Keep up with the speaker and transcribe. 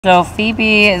So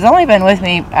Phoebe has only been with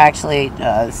me, actually,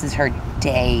 this is her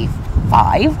day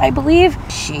 5, I believe.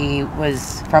 She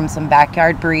was from some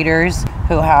backyard breeders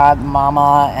who had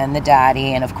mama and the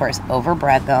daddy, and of course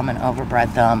overbred them.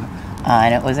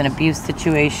 And it was an abuse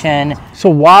situation. So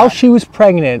while she was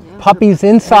pregnant, puppies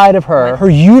inside of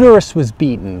her uterus was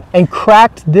beaten and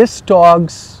cracked this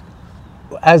dog's,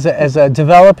 as a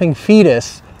developing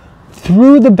fetus,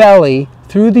 through the belly,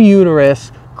 through the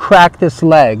uterus, cracked this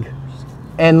leg.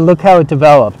 And look how it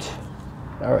developed.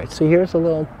 All right, so here's a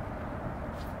little,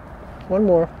 one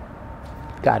more.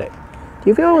 Got it.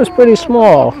 You feel it was pretty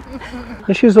small.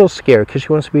 And she's a little scared because she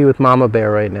wants to be with Mama Bear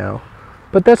right now.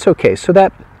 But that's okay, so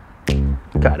that,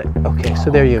 got it. Okay, so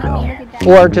there you go.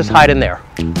 Or just hide in there.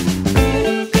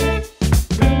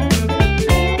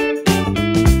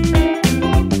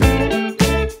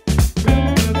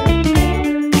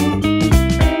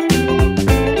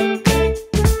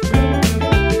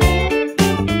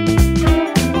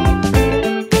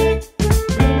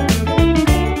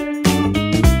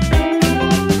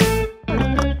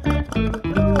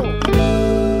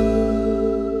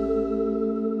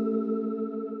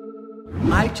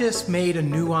 I just made a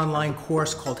new online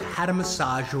course called How to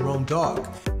Massage Your Own Dog.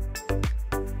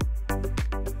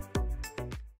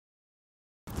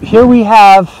 Here we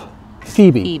have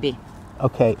Phoebe. Phoebe.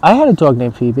 Okay, I had a dog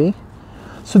named Phoebe.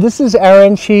 So this is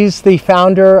Erin. She's the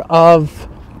founder of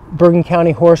Bergen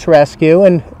County Horse Rescue,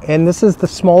 and this is the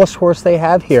smallest horse they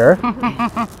have here.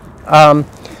 And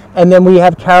then we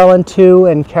have Carolyn too,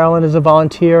 and Carolyn is a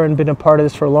volunteer and been a part of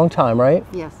this for a long time, right?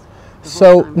 Yes.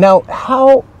 So now,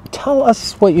 tell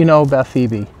us what you know about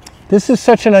Phoebe. This is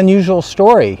such an unusual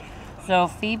story. So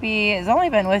Phoebe has only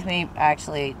been with me,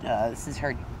 actually, this is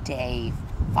her day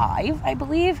 5, I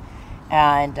believe.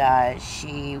 And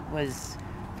she was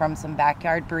from some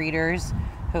backyard breeders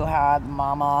who had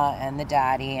mama and the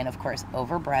daddy, and of course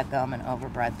overbred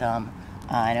them.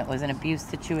 And it was an abuse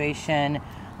situation.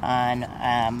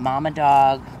 And mama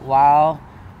dog, while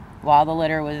the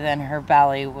litter was in her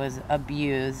belly, was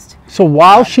abused. So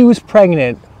while she was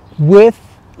pregnant, with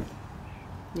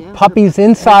puppies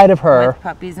inside of her. With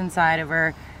puppies inside of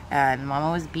her, and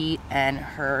mama was beat, and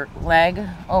her leg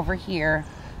over here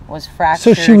was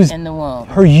fractured in the womb.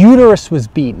 Her uterus was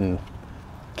beaten,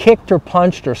 kicked or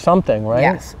punched or something, right?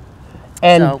 Yes.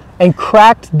 And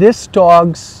cracked this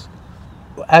dog's,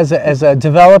 as a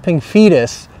developing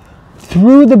fetus,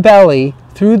 through the belly,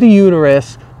 through the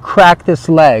uterus, cracked this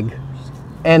leg.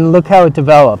 And look how it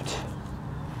developed.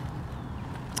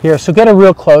 Here, so get a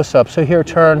real close-up. So here,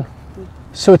 turn.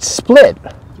 So it's split.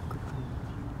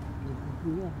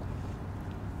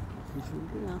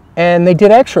 And they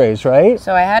did x-rays, right?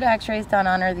 So I had x-rays done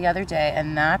on her the other day,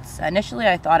 and that's, initially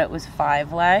I thought it was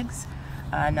 5 legs.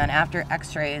 And then after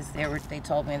x-rays, they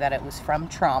told me that it was from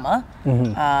trauma,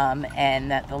 and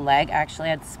that the leg actually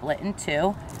had split in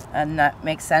 2. And that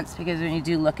makes sense because when you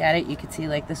do look at it, you can see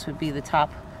like this would be the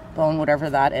top bone,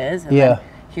 whatever that is. And then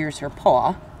here's her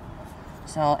paw.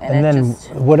 So, and then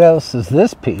what else is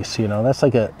this piece? You know, that's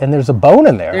like and there's a bone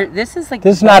in there. This is like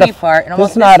the bony part, and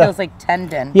almost this feels like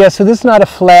tendon. Yeah, so this is not a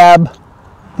flab.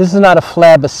 This is not a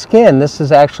flab of skin. This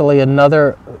is actually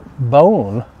another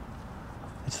bone.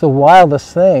 It's the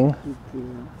wildest thing.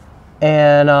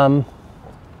 And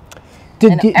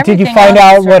did you find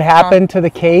out what happened to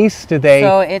the case? Did they?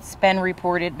 So it's been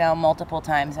reported now multiple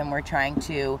times, and we're trying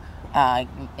to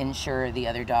ensure the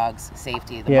other dog's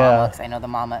safety. The mama, because I know the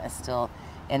mama is still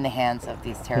in the hands of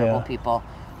these terrible people.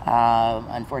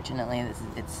 Unfortunately,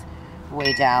 it's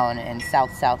way down in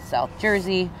South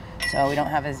Jersey, so we don't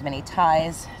have as many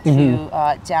ties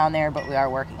to down there, but we are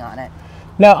working on it.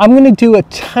 Now I'm going to do a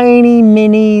tiny,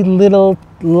 mini, little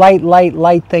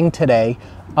light thing today.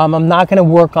 I'm not going to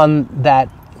work on that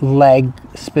leg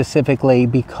specifically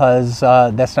because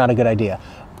that's not a good idea.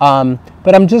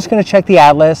 But I'm just going to check the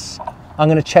atlas. I'm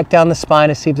going to check down the spine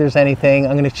to see if there's anything.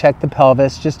 I'm going to check the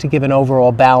pelvis just to give an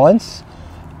overall balance,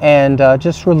 and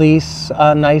just release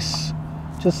a nice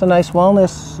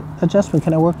wellness adjustment.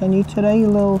 Can I work on you today, you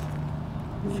little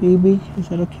Phoebe? Is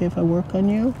that okay if I work on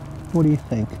you? What do you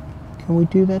think? Can we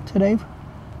do that today?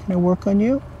 Can I work on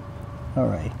you? All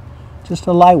right. Just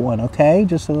a light one, okay?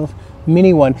 Just a little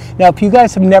mini one. Now, if you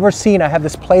guys have never seen, I have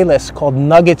this playlist called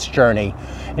Nugget's Journey.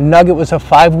 And Nugget was a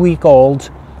 5-week-old,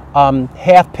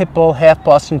 half pit bull, half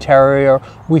Boston Terrier.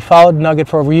 We followed Nugget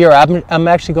for over a year. I'm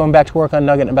actually going back to work on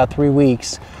Nugget in about 3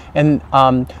 weeks. And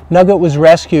Nugget was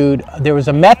rescued. There was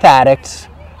a meth addict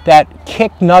that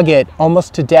kicked Nugget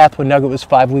almost to death when Nugget was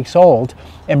 5 weeks old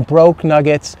and broke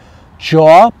Nugget's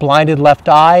jaw, blinded left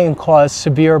eye, and caused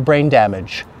severe brain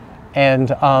damage. And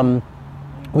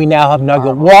we now have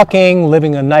Nugget walking,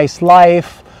 living a nice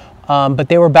life. but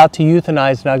they were about to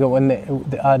euthanize Nugget when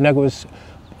Nugget was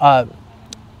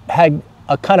had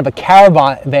a kind of a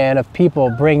caravan of people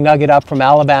bring Nugget up from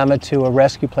Alabama to a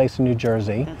rescue place in New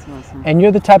Jersey. That's awesome. And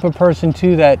you're the type of person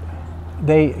too that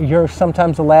you're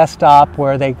sometimes the last stop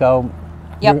where they go,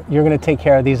 Yep. you're going to take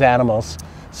care of these animals.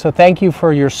 So thank you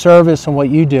for your service and what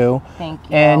you do. Thank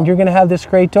you. And you're going to have this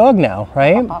great dog now,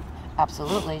 right?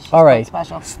 Absolutely. She's All right. quite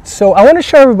special. So I want to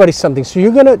show everybody something. So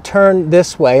you're going to turn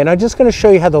this way, and I'm just going to show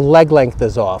you how the leg length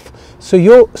is off. So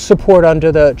you'll support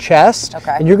under the chest,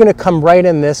 Okay. and you're going to come right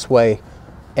in this way,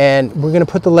 and we're going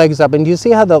to put the legs up. And do you see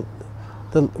how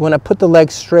when I put the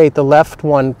legs straight, the left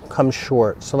one comes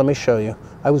short? So let me show you.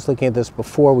 I was looking at this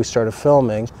before we started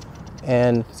filming,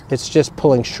 and it's just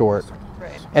pulling short.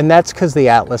 Right. And that's because the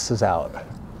atlas is out.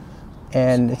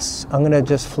 And I'm going to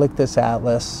just flick this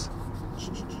atlas.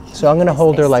 So I'm going to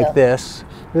hold her like this.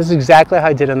 This is exactly how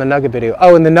I did in the Nugget video.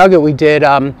 Oh, in the Nugget we did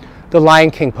the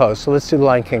Lion King pose. So let's do the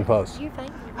Lion King pose.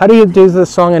 How do you do the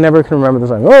song? I never can remember the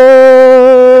song.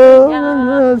 Oh,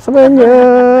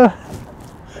 yeah.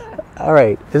 All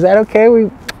right. Is that okay? We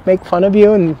make fun of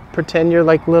you and pretend you're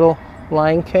like little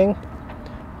Lion King?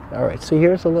 All right. So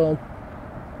here's a little...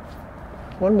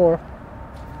 One more.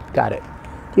 Got it.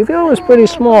 You feel it was pretty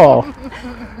small.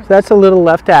 So that's a little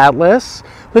left atlas.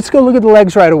 Let's go look at the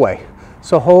legs right away.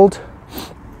 So hold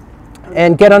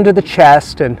and get under the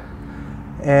chest and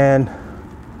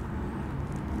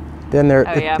then they're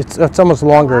it's almost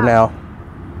longer now.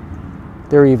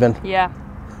 They're even. Yeah.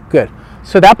 Good.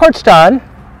 So that part's done.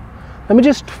 Let me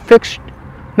just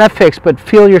not fix, but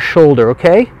feel your shoulder,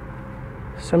 okay?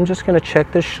 So I'm just going to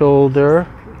check the shoulder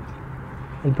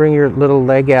and bring your little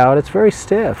leg out. It's very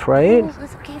stiff, right? Oh,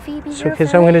 it's okay, Phoebe. So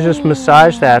because I'm going to just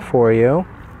massage that for you.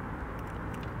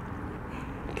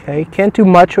 Okay, can't do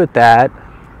much with that,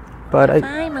 but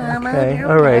Fine, Mama. okay, You're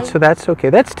all right. okay. So that's okay.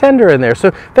 That's tender in there.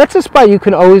 So that's a spot you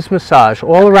can always massage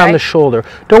all around the shoulder.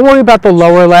 Don't worry about the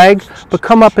lower leg, but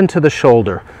come up into the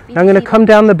shoulder. Now I'm going to come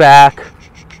down the back,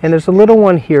 and there's a little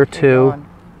one here too.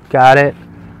 Got it.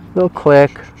 Little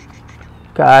click.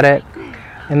 Got it.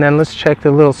 And then let's check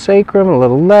the little sacrum, the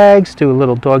little legs. Do a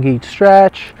little doggy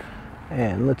stretch,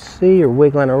 and let's see. You're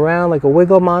wiggling around like a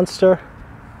wiggle monster.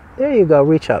 There you go.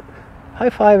 Reach up. High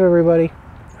five, everybody.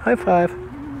 High five.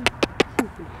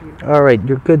 All right,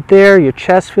 you're good there. Your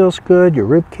chest feels good. Your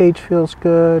rib cage feels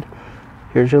good.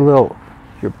 Here's your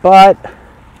butt.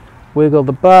 Wiggle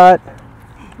the butt.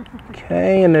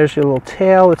 Okay, and there's your little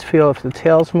tail. Let's feel if the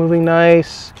tail's moving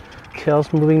nice.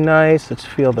 Tail's moving nice. Let's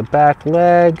feel the back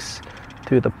legs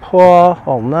through the paw.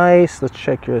 All nice. Let's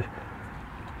check your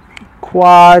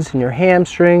quads and your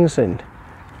hamstrings and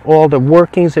all the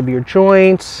workings of your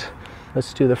joints.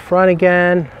 Let's do the front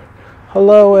again.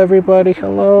 Hello, everybody.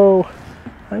 Hello.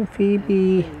 I'm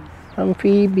Phoebe. I'm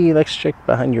Phoebe. Let's check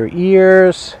behind your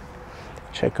ears.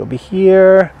 Check over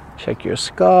here. Check your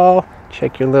skull.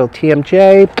 Check your little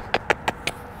TMJ.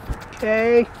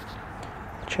 Okay.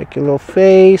 Check your little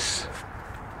face.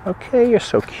 Okay, you're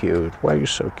so cute. Why are you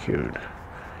so cute?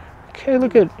 Okay,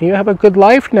 look at you. Have a good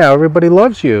life now. Everybody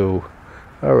loves you.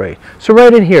 All right. So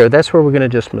right in here, that's where we're going to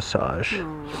just massage.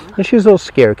 And she's a little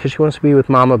scared because she wants to be with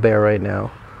Mama Bear right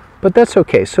now. But that's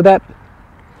okay. So that...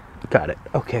 Got it.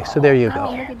 Okay, so there you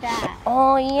go. Look at that.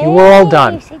 Oh, yeah. You were all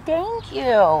done. Say thank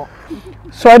you.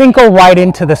 So I didn't go right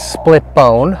into the split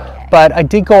bone, but I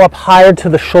did go up higher to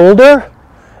the shoulder,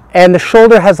 and the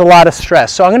shoulder has a lot of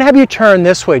stress. So I'm going to have you turn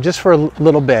this way just for a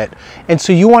little bit. And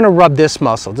so you want to rub this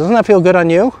muscle. Doesn't that feel good on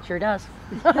you? Sure does.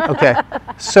 Okay.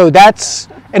 So that's,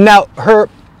 and now her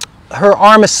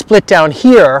arm is split down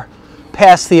here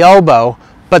past the elbow,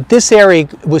 but this area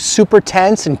was super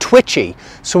tense and twitchy.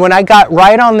 So when I got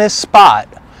right on this spot,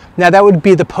 now that would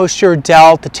be the posterior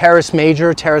delt, the teres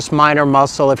major, teres minor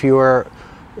muscle if you were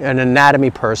an anatomy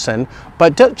person.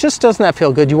 But just doesn't that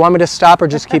feel good? Do you want me to stop or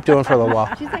just keep doing for a little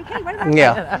while? She's like, hey, what about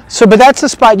Yeah. So, but that's the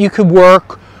spot you could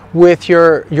work with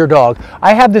your dog.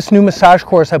 I have this new massage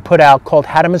course I put out called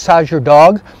How to Massage Your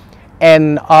Dog,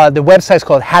 and the website's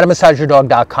called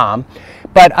howtomassageyourdog.com.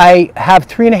 But I have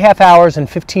 3.5 hours and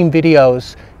 15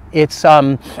 videos. It's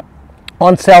on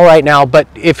sale right now, but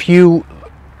if you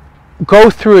go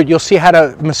through it, you'll see how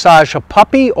to massage a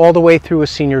puppy all the way through a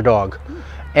senior dog.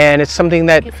 And it's something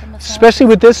that, especially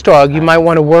with this dog, you might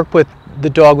want to work with the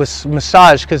dog with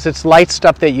massage because it's light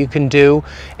stuff that you can do.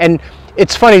 And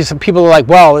it's funny, some people are like,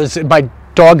 well, is my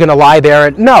dog gonna lie there?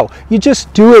 And no, you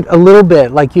just do it a little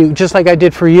bit, just like I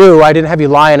did for you. I didn't have you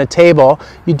lie on a table.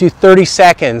 You do 30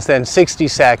 seconds, then 60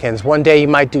 seconds. One day you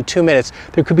might do 2 minutes.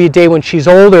 There could be a day when she's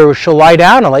older where she'll lie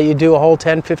down and let you do a whole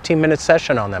 10, 15 minute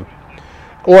session on them.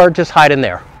 Or just hide in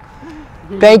there.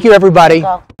 Thank you, everybody.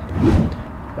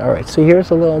 All right, so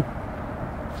here's a little,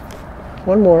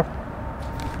 one more.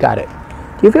 Got it.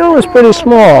 You feel it's pretty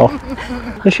small.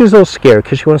 And she's a little scared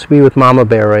because she wants to be with Mama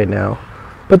Bear right now.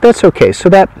 But that's okay. So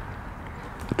that,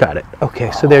 got it.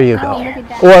 Okay, so there you go.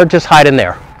 Or just hide in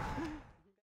there.